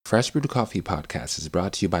Fresh Brewed Coffee Podcast is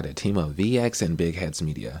brought to you by the team of VX and Big Heads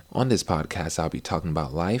Media. On this podcast, I'll be talking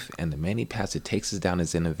about life and the many paths it takes us down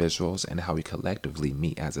as individuals and how we collectively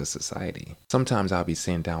meet as a society. Sometimes I'll be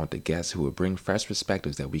sitting down with the guests who will bring fresh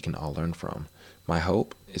perspectives that we can all learn from. My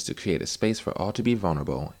hope is to create a space for all to be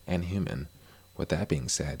vulnerable and human. With that being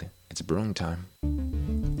said, it's brewing time.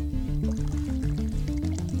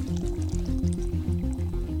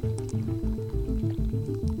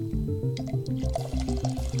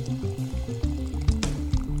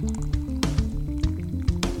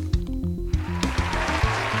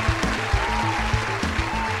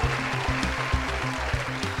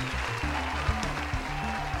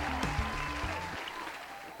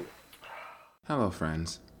 Hello,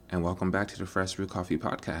 friends, and welcome back to the Fresh Brewed Coffee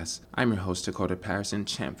Podcast. I'm your host, Dakota Patterson,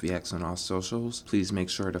 ChampVX on all socials. Please make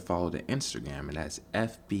sure to follow the Instagram, and that's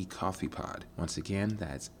FB Coffee Pod. Once again,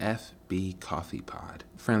 that's FB Coffee Pod.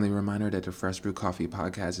 Friendly reminder that the Fresh Brewed Coffee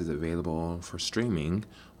Podcast is available for streaming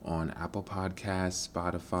on Apple Podcasts,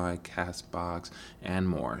 Spotify, CastBox, and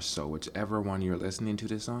more. So whichever one you're listening to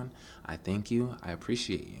this on, I thank you. I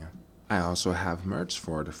appreciate you. I also have merch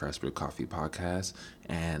for the Fresh Brewed Coffee Podcast,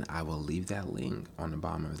 and I will leave that link on the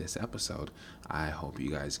bottom of this episode. I hope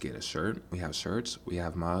you guys get a shirt. We have shirts, we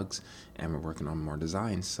have mugs, and we're working on more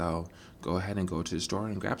designs. So go ahead and go to the store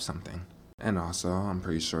and grab something. And also, I'm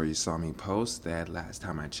pretty sure you saw me post that last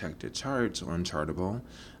time I checked the charts on Chartable,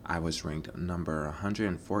 I was ranked number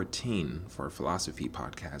 114 for Philosophy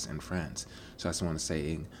Podcasts and Friends. So I just want to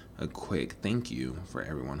say a quick thank you for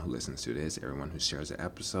everyone who listens to this, everyone who shares the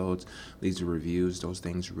episodes, leaves the reviews. Those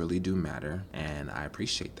things really do matter, and I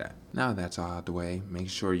appreciate that. Now that's all out the way, make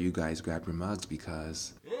sure you guys grab your mugs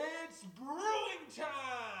because it's brewing time!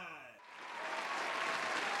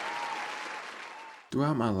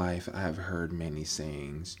 Throughout my life, I have heard many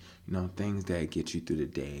sayings, things that get you through the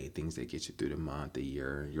day, things that get you through the month, the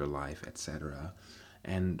year, your life, etc.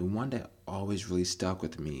 And the one that always really stuck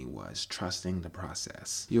with me was trusting the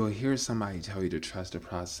process. You'll hear somebody tell you to trust the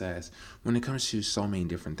process when it comes to so many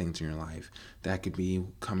different things in your life. That could be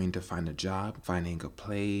coming to find a job, finding a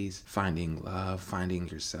place, finding love, finding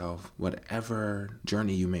yourself. Whatever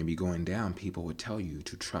journey you may be going down, people would tell you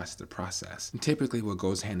to trust the process. And typically what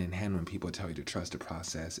goes hand in hand when people tell you to trust the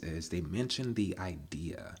process is they mention the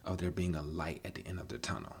idea of there being a light at the end of the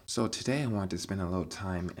tunnel. So today I want to spend a little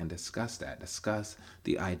time and discuss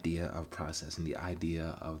the idea of process and the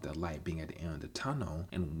idea of the light being at the end of the tunnel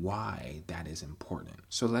and why that is important.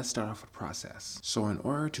 So let's start off with process. So in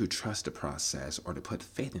order to trust a process or to put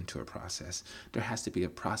faith into a process, there has to be a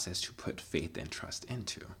process to put faith and trust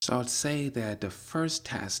into. So I would say that the first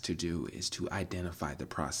task to do is to identify the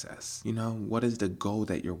process. What is the goal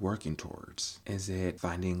that you're working towards? Is it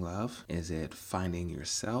finding love? Is it finding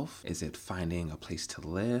yourself? Is it finding a place to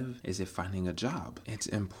live? Is it finding a job? It's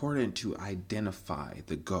important to identify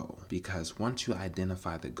the goal, because once you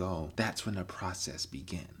identify the goal, that's when the process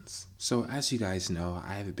begins. So as you guys know,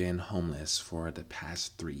 I've been homeless for the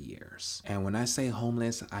past 3 years. And when I say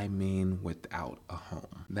homeless, I mean without a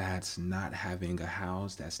home. That's not having a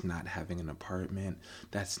house, that's not having an apartment,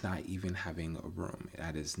 that's not even having a room.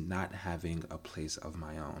 That is not having a place of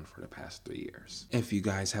my own for the past 3 years. If you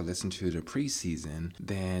guys have listened to the preseason,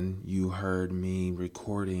 then you heard me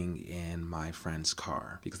recording in my friend's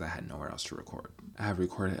car because I had nowhere else to record. I've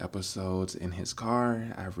recorded episodes in his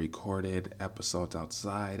car, I've recorded episodes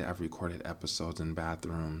outside, I've recorded episodes in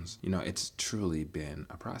bathrooms. It's truly been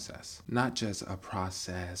a process. Not just a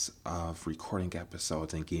process of recording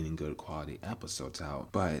episodes and getting good quality episodes out,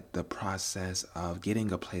 but the process of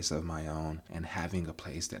getting a place of my own and having a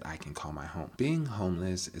place that I can call my home. Being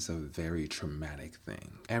homeless is a very traumatic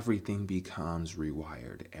thing. Everything becomes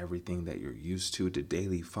rewired. Everything that you're used to, the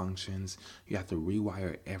daily functions, you have to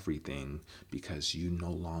rewire everything because you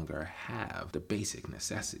no longer have the basic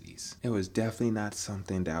necessities. It was definitely not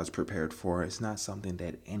something that I was prepared for. It's not something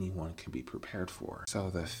that anyone can be prepared for. So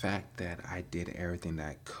the fact that I did everything that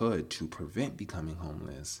I could to prevent becoming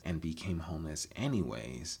homeless and became homeless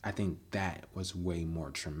anyways, I think that was way more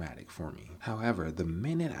traumatic for me. However, the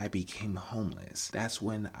minute I became homeless, that's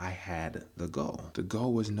when I had the goal. The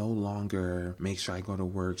goal was no longer make sure I go to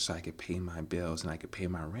work so I could pay my bills and I could pay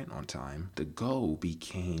my rent on time. The goal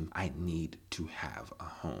became I need to have a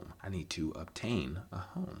home. I need to obtain a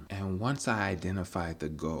home. And once I identified the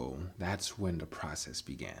goal, that's when the process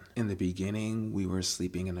began. In the beginning, we were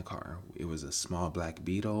sleeping in the car. It was a small black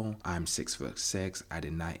Beetle. I'm 6'6". I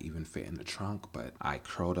did not even fit in the trunk, but I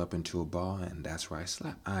curled up into a ball, and that's where I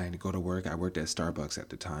slept. I'd go to work. I worked at Starbucks at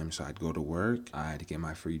the time, so I'd go to work. I'd get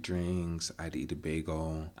my free drinks. I'd eat a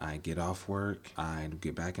bagel. I'd get off work. I'd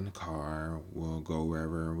get back in the car. We'll go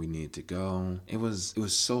wherever we need to go. It was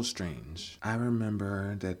so strange. I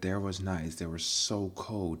remember that there was nights that were so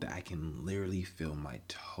cold that I can literally feel my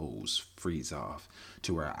toes freeze off,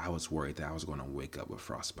 to where I was worried that I was going to wake up with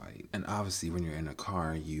frostbite. And obviously, when you're in a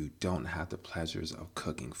car, you don't have the pleasures of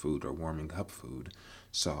cooking food or warming up food.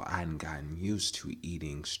 So I hadn't gotten used to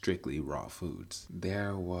eating strictly raw foods.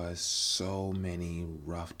 There was so many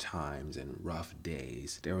rough times and rough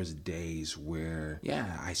days. There was days where,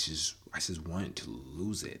 I just wanted to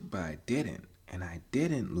lose it, but I didn't. And I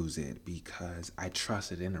didn't lose it because I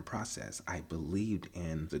trusted in the process. I believed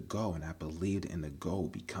in the goal, and I believed in the goal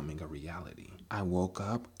becoming a reality. I woke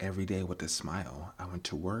up every day with a smile. I went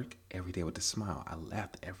to work every day with a smile. I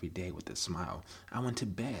left every day with a smile. I went to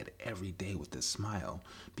bed every day with a smile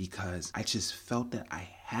because I just felt that I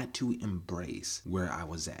had to embrace where I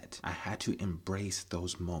was at. I had to embrace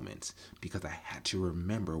those moments because I had to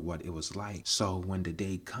remember what it was like. So when the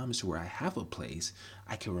day comes where I have a place,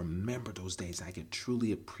 I can remember those days. I can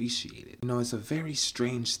truly appreciate it. It's a very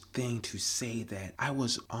strange thing to say that I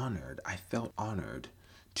was honored. I felt honored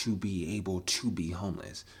to be able to be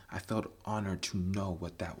homeless. I felt honored to know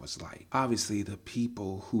what that was like. Obviously, the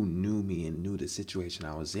people who knew me and knew the situation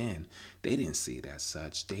I was in, they didn't see it as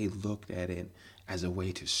such. They looked at it as a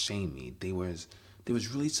way to shame me. They was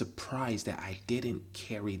really surprised that I didn't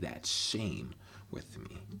carry that shame with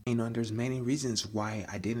me. And there's many reasons why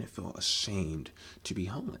I didn't feel ashamed to be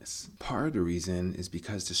homeless. Part of the reason is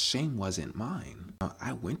because the shame wasn't mine.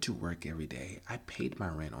 I went to work every day. I paid my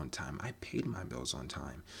rent on time. I paid my bills on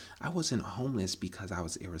time. I wasn't homeless because I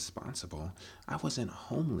was irresponsible. I wasn't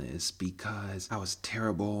homeless because I was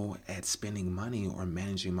terrible at spending money or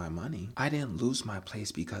managing my money. I didn't lose my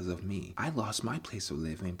place because of me. I lost my place of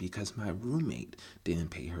living because my roommate didn't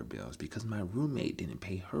pay her bills, because my roommate didn't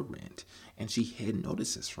pay her rent, and she hid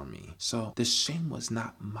notices from me. So the shame was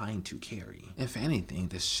not mine to carry. If anything,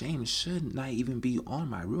 the shame should not even be on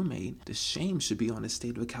my roommate. The shame should be on the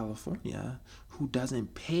state of California, who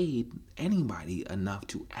doesn't pay anybody enough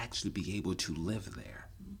to actually be able to live there.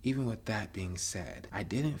 Even with that being said, I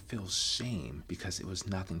didn't feel shame because it was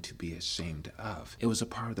nothing to be ashamed of. It was a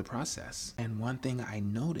part of the process. And one thing I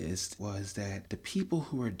noticed was that the people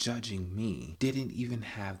who were judging me didn't even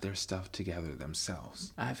have their stuff together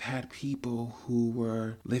themselves. I've had people who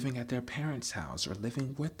were living at their parents' house or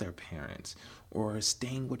living with their parents or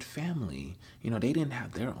staying with family. They didn't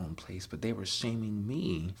have their own place, but they were shaming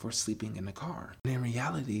me for sleeping in the car. And in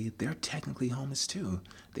reality, they're technically homeless too.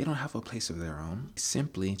 They don't have a place of their own. They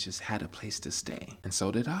simply just had a place to stay. And so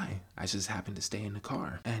did I. I just happened to stay in the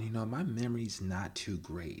car. And my memory's not too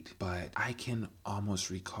great, but I can almost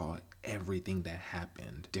recall everything that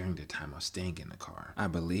happened during the time I was staying in the car. I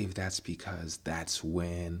believe that's because that's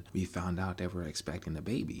when we found out that we're expecting a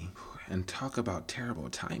baby. And talk about terrible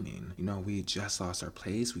timing. We just lost our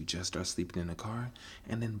place, we just started sleeping in the car,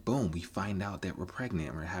 and then boom, we find out that we're pregnant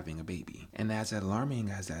and we're having a baby. And as alarming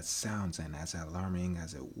as that sounds and as alarming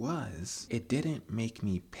as it was, it didn't make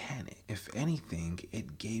me panic. If anything,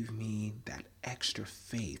 it gave me that extra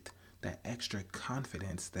faith, that extra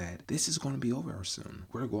confidence that this is going to be over soon.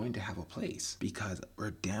 We're going to have a place because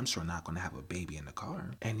we're damn sure not going to have a baby in the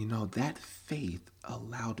car. And that faith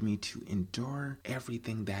allowed me to endure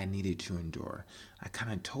everything that I needed to endure. I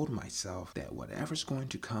kind of told myself that whatever's going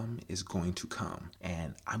to come is going to come,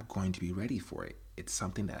 and I'm going to be ready for it. It's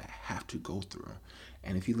something that I have to go through.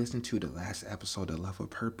 And if you listen to the last episode of Love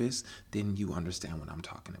with Purpose, then you understand what I'm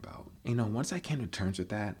talking about. Once I came to terms with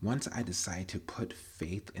that, once I decided to put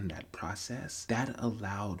faith in that process, that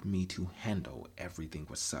allowed me to handle everything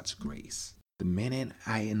with such grace. The minute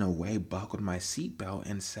I, in a way, buckled my seatbelt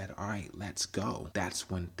and said, all right, let's go, that's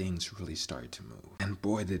when things really started to move. And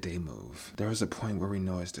boy, did they move. There was a point where we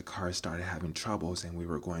noticed the car started having troubles and we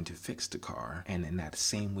were going to fix the car. And in that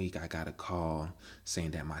same week, I got a call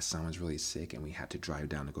saying that my son was really sick and we had to drive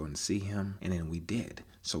down to go and see him. And then we did.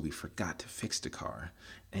 So we forgot to fix the car.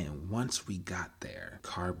 And once we got there,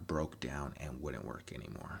 car broke down and wouldn't work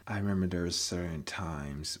anymore. I remember there was certain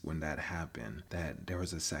times when that happened that there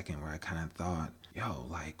was a second where I kind of thought, yo,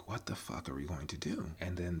 like, what the fuck are we going to do?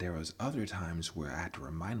 And then there was other times where I had to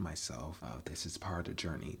remind myself of this is part of the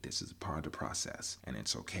journey, this is part of the process, and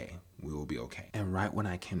it's okay. We will be okay. And right when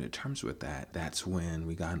I came to terms with that, that's when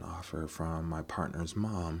we got an offer from my partner's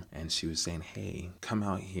mom, and she was saying, hey, come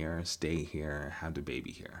out here, stay here, have the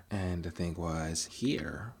baby here. And the thing was,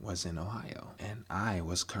 here was in Ohio, and I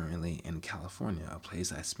was currently in California, a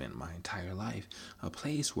place I spent my entire life, a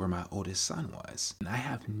place where my oldest son was. And I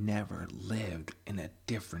have never lived in a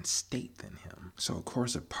different state than him. So of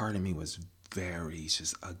course a part of me was very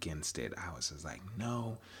just against it. I was just like,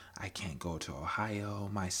 no, I can't go to Ohio.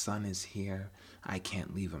 My son is here. I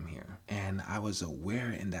can't leave him here. And I was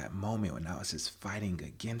aware in that moment when I was just fighting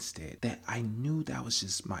against it that I knew that was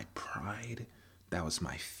just my pride. That was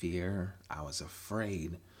my fear. I was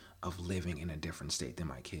afraid of living in a different state than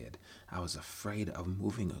my kid. I was afraid of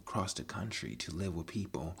moving across the country to live with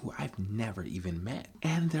people who I've never even met.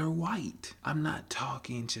 And they're white. I'm not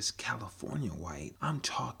talking just California white. I'm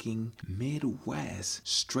talking Midwest,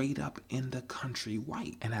 straight up in the country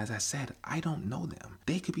white. And as I said, I don't know them.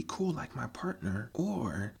 They could be cool like my partner,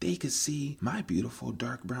 or they could see my beautiful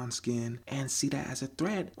dark brown skin and see that as a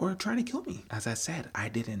threat or trying to kill me. As I said, I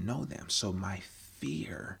didn't know them. So my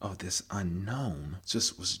fear of this unknown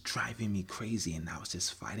just was driving me crazy, and I was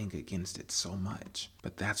just fighting against it so much.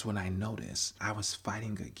 But that's when I noticed I was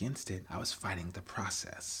fighting against it. I was fighting the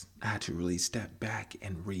process. I had to really step back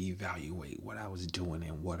and reevaluate what I was doing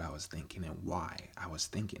and what I was thinking and why I was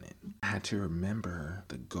thinking it. I had to remember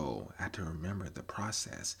the goal. I had to remember the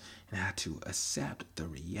process, and I had to accept the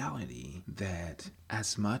reality that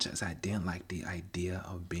as much as I didn't like the idea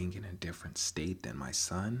of being in a different state than my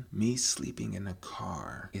son, me sleeping in a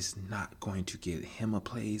car is not going to get him a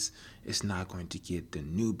place. It's not going to get the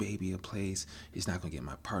new baby a place. It's not going to get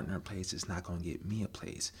my partner a place. It's not going to get me a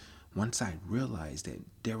place. Once I realized that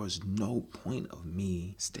there was no point of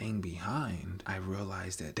me staying behind, I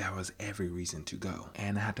realized that there was every reason to go.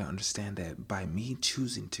 And I had to understand that by me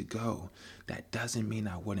choosing to go, that doesn't mean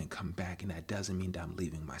I wouldn't come back, and that doesn't mean that I'm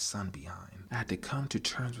leaving my son behind. I had to come to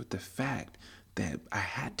terms with the fact that I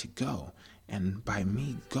had to go. And by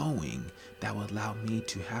me going, that would allow me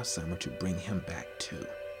to have someone to bring him back to.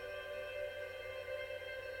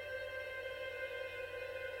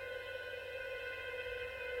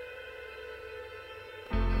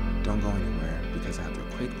 Don't go anywhere, because after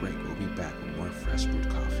a quick break, we'll be back with more fresh brewed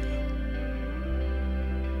coffee.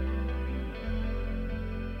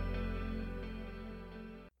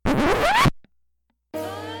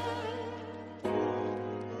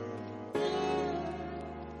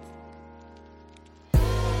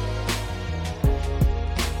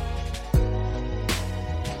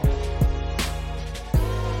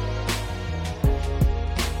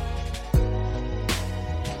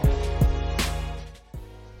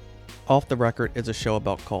 Off the Record is a show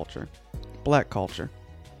about culture, black culture,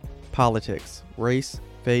 politics, race,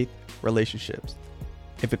 faith, relationships.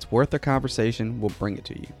 If it's worth a conversation, we'll bring it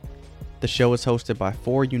to you. The show is hosted by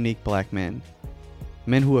 4 unique black men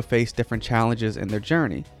who have faced different challenges in their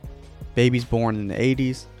journey. Babies born in the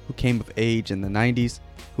 80s, who came of age in the 90s,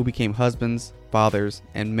 who became husbands, fathers,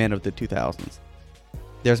 and men of the 2000s.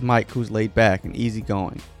 There's Mike, who's laid back and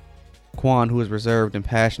easygoing. Quan, who is reserved and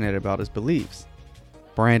passionate about his beliefs.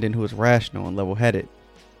 Brandon, who is rational and level-headed.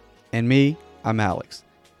 And me, I'm Alex.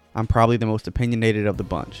 I'm probably the most opinionated of the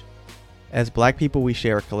bunch. As black people, we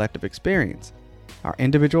share a collective experience. Our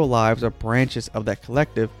individual lives are branches of that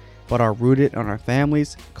collective, but are rooted on our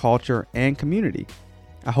families, culture, and community.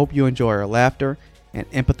 I hope you enjoy our laughter and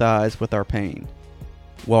empathize with our pain.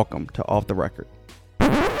 Welcome to Off the Record.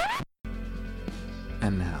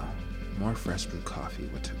 And now, more fresh brewed coffee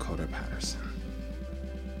with Dakota Patterson.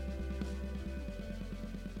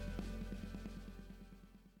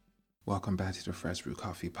 Welcome back to the Fresh Brew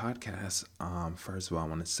Coffee Podcast. First of all, I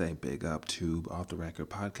want to say big up to Off the Record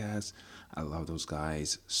Podcast. I love those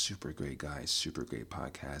guys. Super great guys. Super great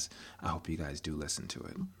podcast. I hope you guys do listen to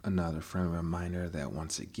it. Another friendly reminder that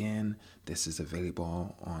once again, this is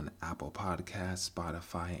available on Apple Podcasts,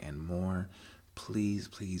 Spotify, and more. Please,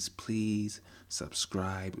 please, please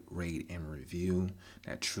subscribe, rate, and review.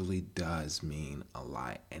 That truly does mean a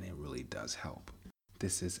lot, and it really does help.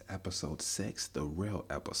 This is episode 6, the real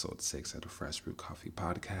episode 6 of the Fresh Brew Coffee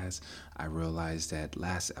Podcast. I realized that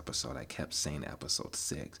last episode I kept saying episode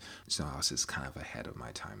 6, so I was just kind of ahead of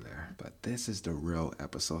my time there. But this is the real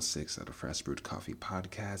episode 6 of the Fresh Brewed Coffee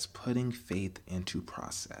Podcast, putting faith into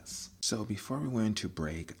process. So before we went into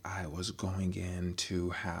break, I was going into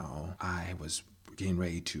how I was getting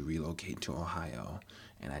ready to relocate to Ohio,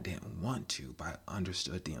 and I didn't want to, but I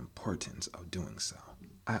understood the importance of doing so.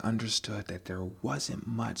 I understood that there wasn't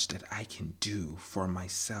much that I can do for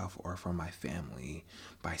myself or for my family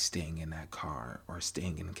by staying in that car or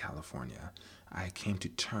staying in California. I came to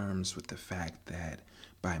terms with the fact that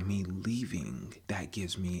by me leaving, that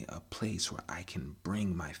gives me a place where I can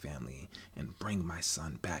bring my family and bring my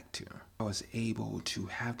son back to. I was able to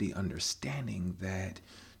have the understanding that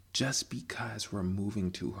just because we're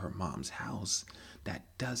moving to her mom's house, that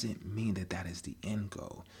doesn't mean that that is the end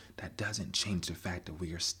goal. That doesn't change the fact that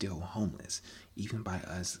we are still homeless. Even by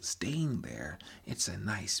us staying there, it's a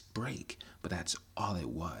nice break, but that's all it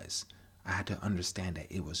was. I had to understand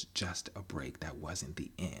that it was just a break. That wasn't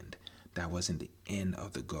the end. That wasn't the end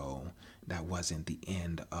of the goal. That wasn't the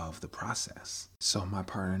end of the process. So my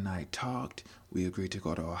partner and I talked. We agreed to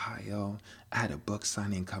go to Ohio. I had a book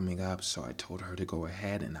signing coming up, so I told her to go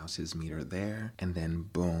ahead, and I was just meet her there. And then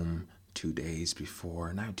boom, 1 day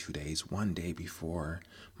before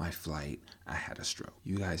my flight, I had a stroke.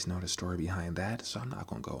 You guys know the story behind that, so I'm not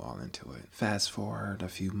going to go all into it. Fast forward a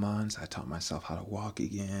few months, I taught myself how to walk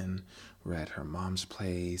again. We're at her mom's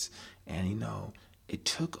place, and it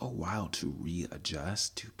took a while to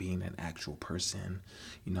readjust to being an actual person,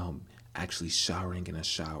 actually showering in a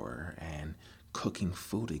shower and cooking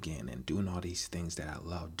food again and doing all these things that I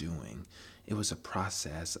love doing. It was a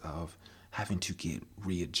process of having to get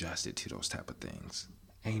readjusted to those type of things.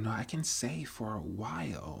 And I can say for a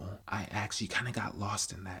while, I actually kind of got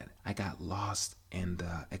lost in that. I got lost in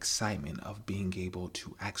the excitement of being able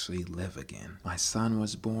to actually live again. My son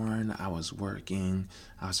was born, I was working,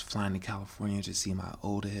 I was flying to California to see my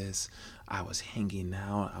oldest, I was hanging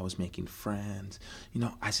out, I was making friends.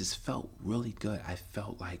 I just felt really good. I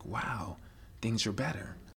felt like, wow, things are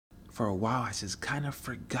better. For a while, I just kind of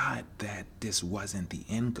forgot that this wasn't the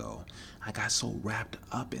end goal. I got so wrapped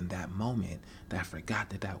up in that moment that I forgot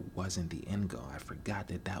that that wasn't the end goal. I forgot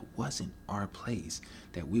that that wasn't our place,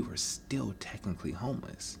 that we were still technically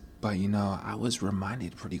homeless. But I was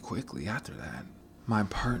reminded pretty quickly after that. My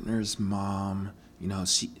partner's mom,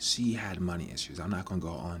 she had money issues. I'm not going to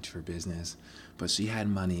go all into her business, but she had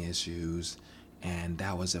money issues. And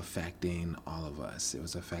that was affecting all of us. It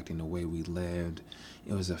was affecting the way we lived.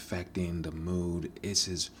 It was affecting the mood.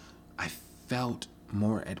 I felt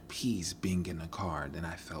more at peace being in a car than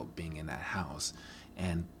I felt being in that house.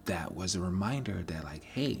 And that was a reminder that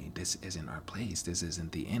hey, this isn't our place. This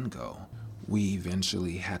isn't the end goal. We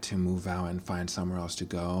eventually had to move out and find somewhere else to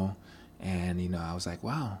go. And, I was like,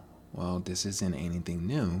 wow, well, this isn't anything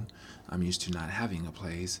new. I'm used to not having a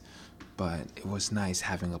place. But it was nice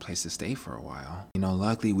having a place to stay for a while.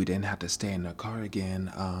 Luckily we didn't have to stay in the car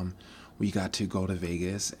again. We got to go to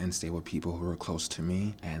Vegas and stay with people who were close to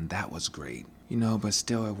me, and that was great. But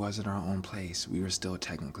still it wasn't our own place. We were still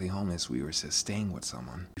technically homeless. We were just staying with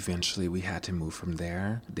someone. Eventually we had to move from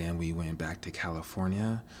there. Then we went back to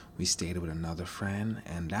California. We stayed with another friend,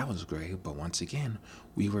 and that was great. But once again,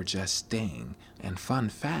 we were just staying. And fun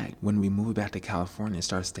fact, when we moved back to California and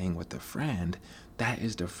started staying with a friend, that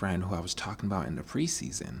is the friend who I was talking about in the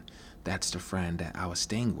preseason. That's the friend that I was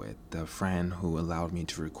staying with, the friend who allowed me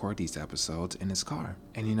to record these episodes in his car.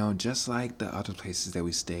 And just like the other places that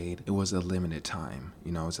we stayed, it was a limited time.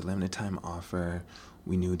 It was a limited time offer.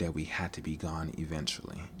 We knew that we had to be gone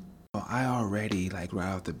eventually. So I already, right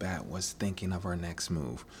off the bat, was thinking of our next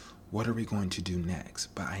move. What are we going to do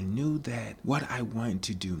next? But I knew that what I wanted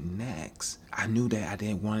to do next, I knew that I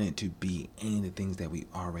didn't want it to be any of the things that we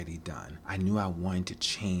already done. I knew I wanted to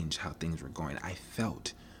change how things were going. I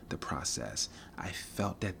felt the process. I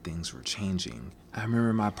felt that things were changing. I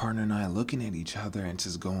remember my partner and I looking at each other and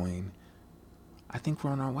just going, I think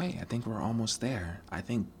we're on our way. I think we're almost there. I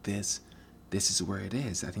think this is where it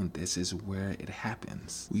is. I think this is where it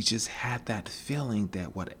happens. We just had that feeling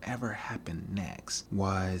that whatever happened next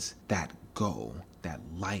was that goal, that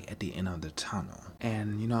light at the end of the tunnel.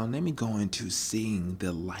 And, let me go into seeing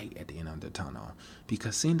the light at the end of the tunnel,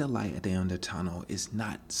 because seeing the light at the end of the tunnel is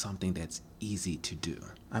not something that's easy to do.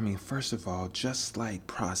 First of all, just like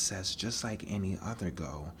process, just like any other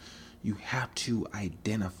goal, you have to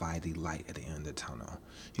identify the light at the end of the tunnel.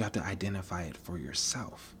 You have to identify it for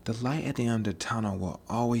yourself. The light at the end of the tunnel will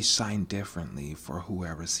always shine differently for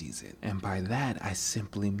whoever sees it. And by that, I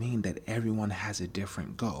simply mean that everyone has a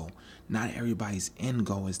different goal. Not everybody's end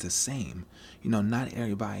goal is the same. Not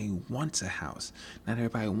everybody wants a house. Not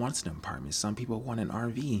everybody wants an apartment. Some people want an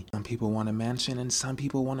RV. Some people want a mansion, and some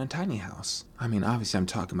people want a tiny house. I mean, obviously, I'm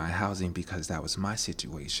talking about housing because that was my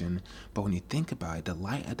situation. But when you think about it, the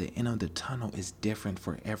light at the end of the tunnel is different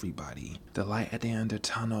for everybody. The light at the end of the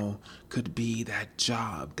tunnel could be that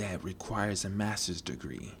job that requires a master's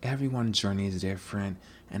degree. Everyone's journey is different,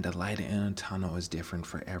 and the light at the end of the tunnel is different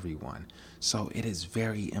for everyone. So it is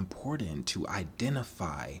very important to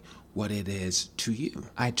identify what it is to you.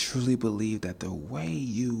 I truly believe that the way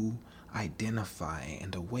you identify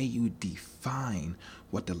and the way you define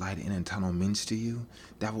what the light in the tunnel means to you,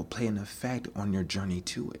 that will play an effect on your journey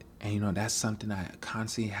to it. And that's something I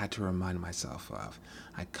constantly had to remind myself of.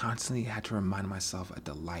 I constantly had to remind myself of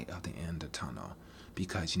the light of the end of the tunnel,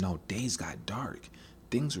 because days got dark,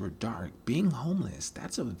 things were dark. Being homeless,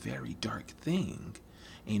 that's a very dark thing.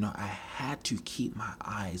 And I had to keep my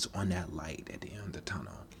eyes on that light at the end of the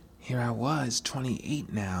tunnel. Here I was,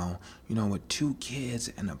 28 now, with 2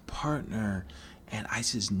 kids and a partner, and I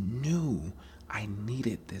just knew I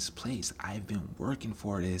needed this place. I've been working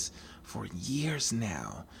for this for years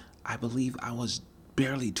now. I believe I was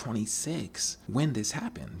barely 26 when this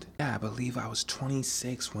happened. Yeah, I believe I was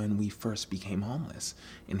 26 when we first became homeless.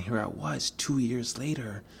 And here I was 2 years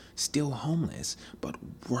later, still homeless, but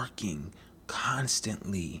working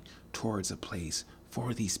constantly towards a place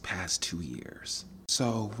for these past 2 years.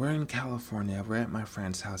 So we're in California, we're at my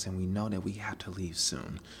friend's house, and we know that we have to leave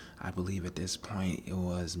soon. I believe at this point it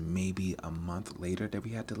was maybe a month later that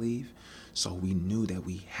we had to leave. So we knew that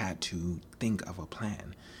we had to think of a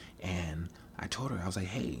plan. And I told her, I was like,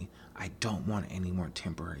 hey, I don't want any more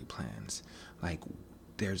temporary plans. Like,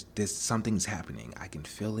 there's something's happening. I can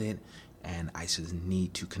feel it, and I just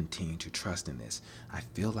need to continue to trust in this. I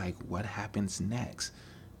feel like what happens next,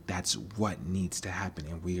 that's what needs to happen,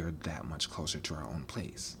 and we are that much closer to our own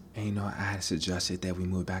place. And I had suggested that we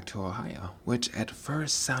move back to Ohio, which at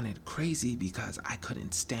first sounded crazy because I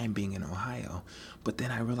couldn't stand being in Ohio. But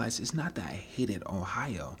then I realized it's not that I hated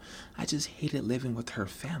Ohio, I just hated living with her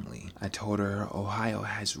family. I told her Ohio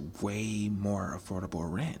has way more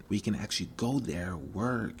affordable rent. We can actually go there,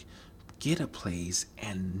 work, get a place,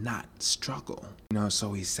 and not struggle. So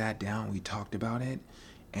we sat down, we talked about it,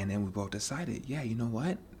 and then we both decided, yeah, you know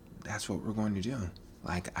what? That's what we're going to do.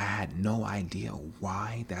 Like, I had no idea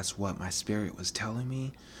why that's what my spirit was telling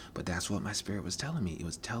me, but that's what my spirit was telling me. It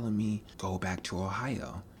was telling me, go back to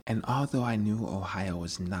Ohio. And although I knew Ohio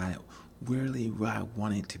was not really where I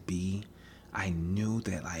wanted to be, I knew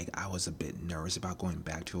that I was a bit nervous about going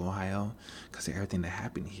back to Ohio because of everything that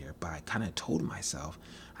happened here. But I kind of told myself,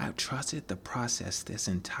 I've trusted the process this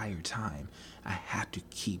entire time. I have to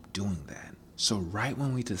keep doing that. So right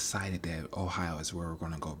when we decided that Ohio is where we're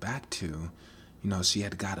going to go back to, she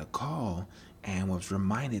had got a call and was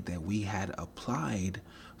reminded that we had applied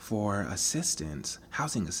for assistance,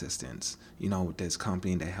 housing assistance, with this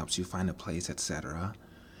company that helps you find a place, etc.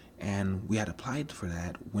 And we had applied for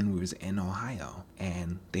that when we was in Ohio,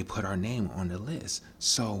 and they put our name on the list.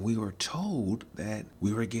 So we were told that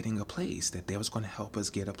we were getting a place, that they was going to help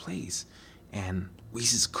us get a place, and we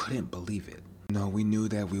just couldn't believe it. We knew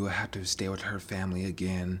that we would have to stay with her family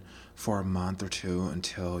again for a month or two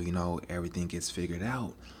until, everything gets figured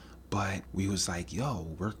out. But we was like,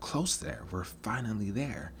 yo, we're close there. We're finally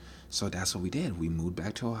there. So that's what we did. We moved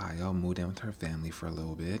back to Ohio, moved in with her family for a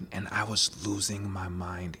little bit. And I was losing my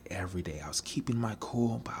mind every day. I was keeping my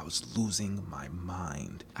cool, but I was losing my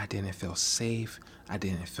mind. I didn't feel safe. I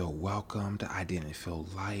didn't feel welcomed. I didn't feel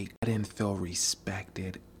liked. I didn't feel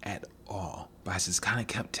respected at all. But I just kind of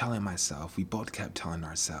kept telling myself, we both kept telling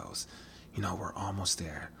ourselves, we're almost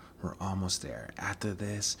there. We're almost there. After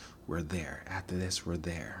this, we're there. After this, we're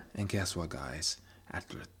there. And guess what, guys?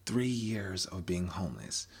 After 3 years of being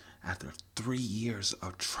homeless, after 3 years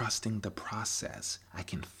of trusting the process, I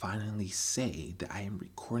can finally say that I am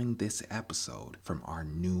recording this episode from our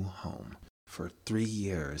new home. For 3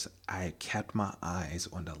 years, I kept my eyes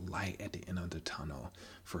on the light at the end of the tunnel.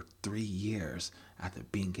 For 3 years, after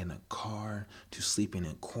being in a car, to sleeping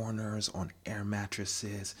in corners on air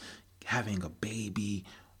mattresses, having a baby,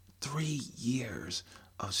 3 years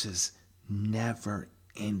of just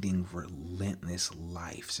never-ending, relentless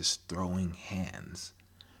life, just throwing hands.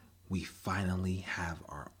 We finally have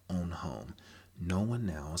our own home. No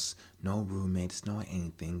one else, no roommates, no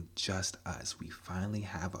anything, just us. We finally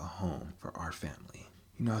have a home for our family.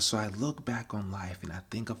 So I look back on life and I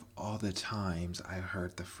think of all the times I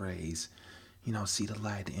heard the phrase, see the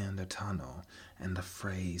light at the end of the tunnel, and the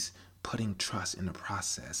phrase, putting trust in the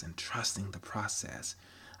process and trusting the process.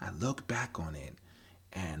 I look back on it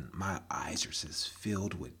and my eyes are just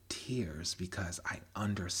filled with tears because I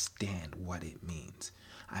understand what it means.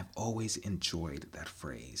 I've always enjoyed that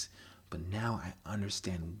phrase, But now I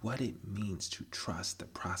understand what it means to trust the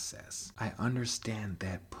process. I understand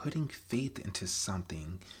that putting faith into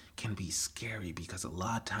something can be scary because a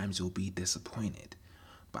lot of times you'll be disappointed.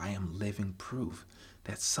 But I am living proof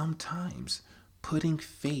that sometimes putting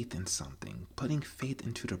faith in something, putting faith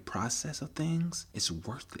into the process of things is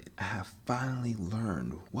worth it. I have finally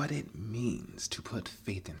learned what it means to put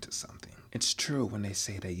faith into something. It's true when they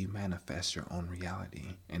say that you manifest your own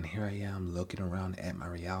reality. And here I am looking around at my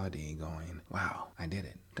reality going, wow, I did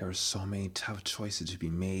it. There were so many tough choices to be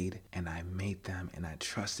made, and I made them, and I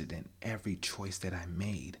trusted in every choice that I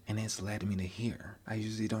made, and it's led me to here. I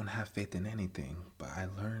usually don't have faith in anything, but I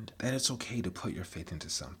learned that it's okay to put your faith into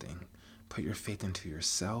something. Put your faith into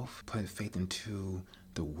yourself, put faith into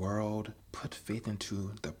the world, put faith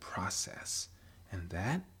into the process. And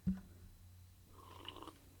that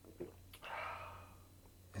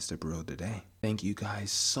is the brew of the day. Thank you guys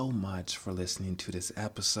so much for listening to this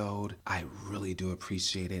episode. I really do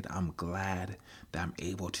appreciate it. I'm glad that I'm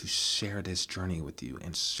able to share this journey with you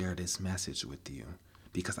and share this message with you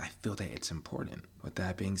because I feel that it's important. With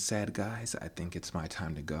that being said, guys, I think it's my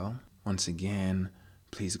time to go. Once again,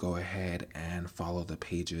 please go ahead and follow the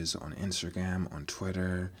pages on Instagram, on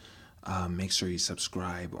Twitter. Make sure you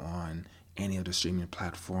subscribe on any of the streaming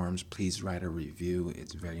platforms. Please write a review.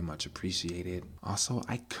 It's very much appreciated. Also,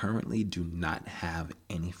 I currently do not have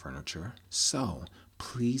any furniture. So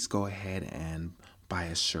please go ahead and buy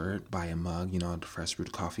a shirt, buy a mug, the Fresh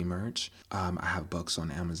Brewed Coffee merch. I have books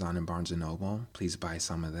on Amazon and Barnes & Noble. Please buy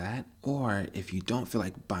some of that. Or if you don't feel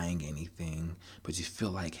like buying anything, but you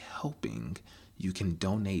feel like helping, you can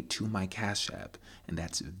donate to my Cash App, and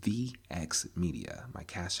that's VX Media. My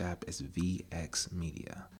Cash App is VX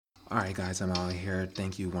Media. All right, guys, I'm out of here.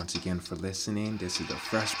 Thank you once again for listening. This is the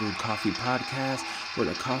Fresh Brewed Coffee Podcast, where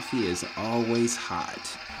the coffee is always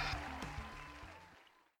hot.